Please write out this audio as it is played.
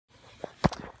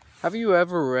Have you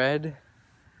ever read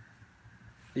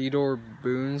Theodore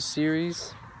Boone's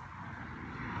series?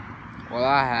 Well,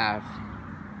 I have.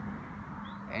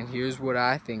 And here's what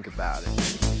I think about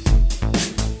it.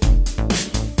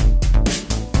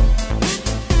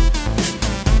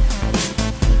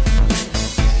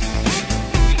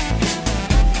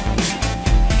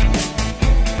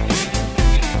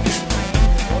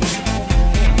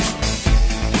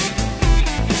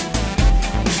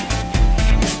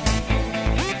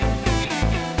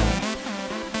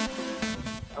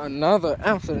 Another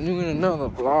afternoon, another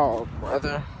vlog,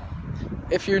 brother.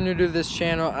 If you're new to this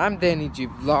channel, I'm Danny G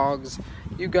Vlogs.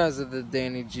 You guys are the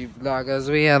Danny G Vloggers.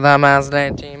 We are the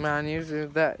Mazda team on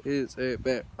YouTube. That is a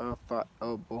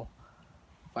verifiable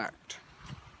fact.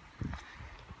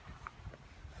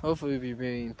 Hopefully you're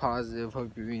being positive.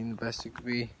 Hope you're being the best you could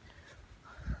be.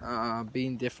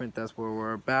 Being different, that's what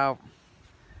we're about.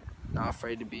 Not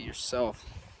afraid to be yourself.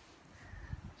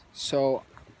 So,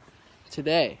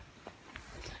 today,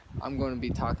 I'm going to be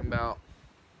talking about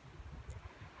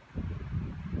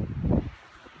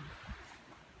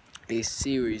a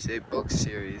book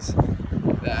series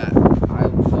that I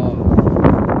love.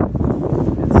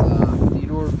 It's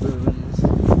Theodore Boone's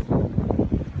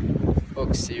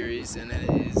book series, and it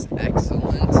is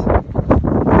excellent.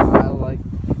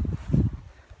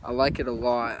 I like it a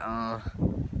lot.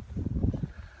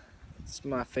 It's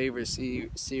my favorite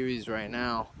series right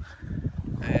now.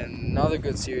 And another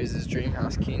good series is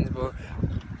Dreamhouse King's book.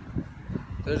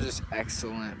 They're just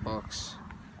excellent books.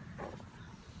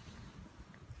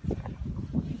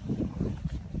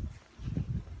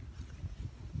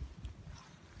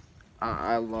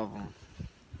 I love them.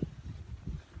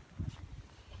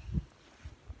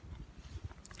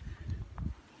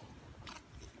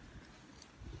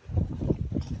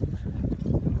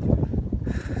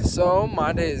 So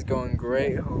my day is going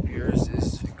great. Hope yours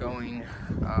is going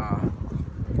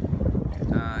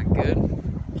good.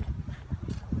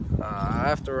 I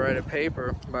have to write a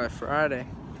paper by Friday.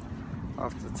 I'll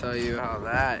have to tell you how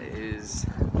that is.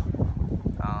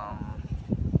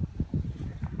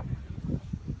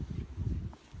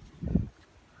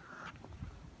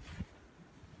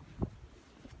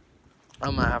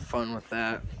 I'm gonna have fun with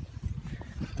that.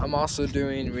 I'm also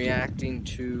reacting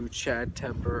to Chad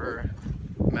Tepper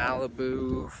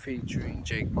Malibu featuring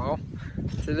Jake Paul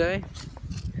today.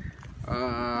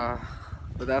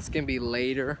 But that's gonna be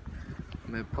later.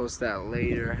 I'm gonna post that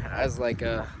later as like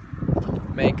a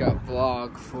makeup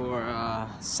vlog for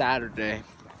Saturday.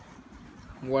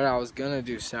 What I was gonna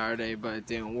do Saturday, but it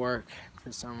didn't work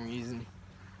for some reason.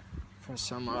 For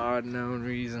some odd known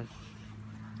reason.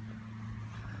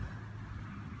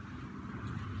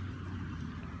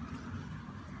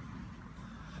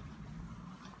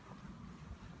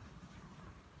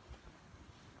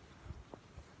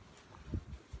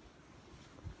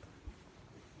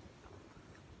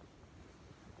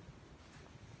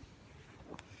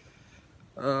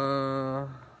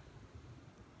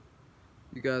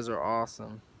 You guys are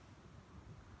awesome.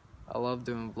 I love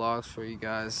doing vlogs for you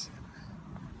guys.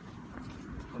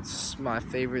 It's my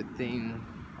favorite thing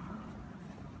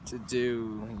to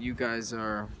do. You guys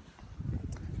are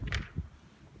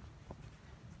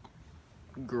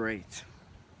great.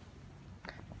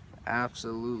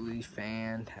 Absolutely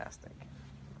fantastic.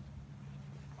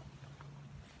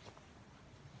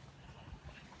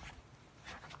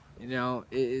 You know,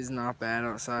 it is not bad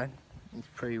outside. It's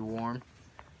pretty warm.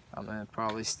 I'm gonna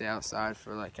probably stay outside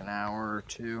for like an hour or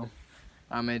two.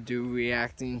 I'm gonna do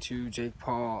reacting to Jake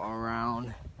Paul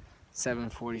around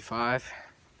 7:45.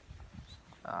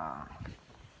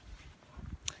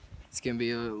 It's gonna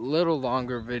be a little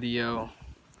longer video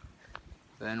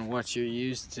than what you're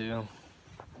used to.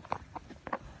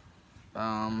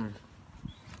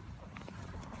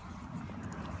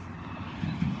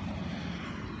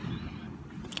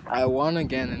 I won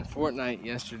again in Fortnite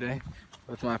yesterday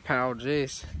with my pal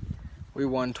Jace. We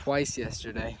won twice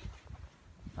yesterday.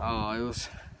 Oh, it was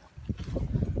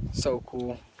so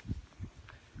cool.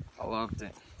 I loved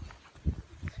it.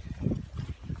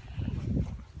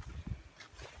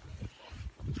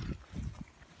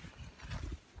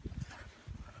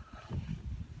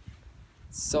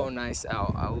 It's so nice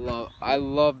out. I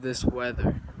love this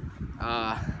weather.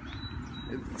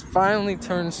 It's finally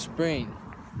turned spring.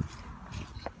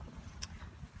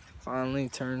 Finally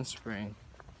turned spring.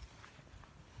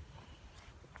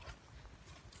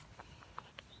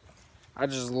 I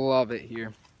just love it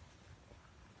here.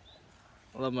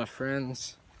 I love my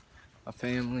friends, my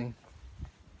family,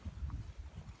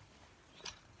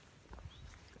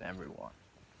 and everyone.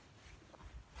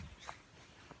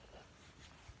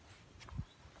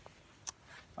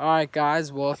 Alright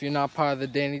guys, well if you're not part of the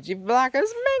Danny G Vloggers,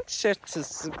 make sure to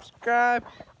subscribe.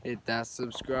 Hit that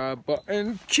subscribe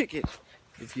button, kick it.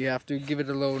 If you have to, give it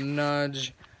a little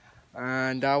nudge.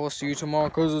 And I will see you tomorrow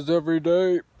because it's every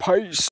day. Peace.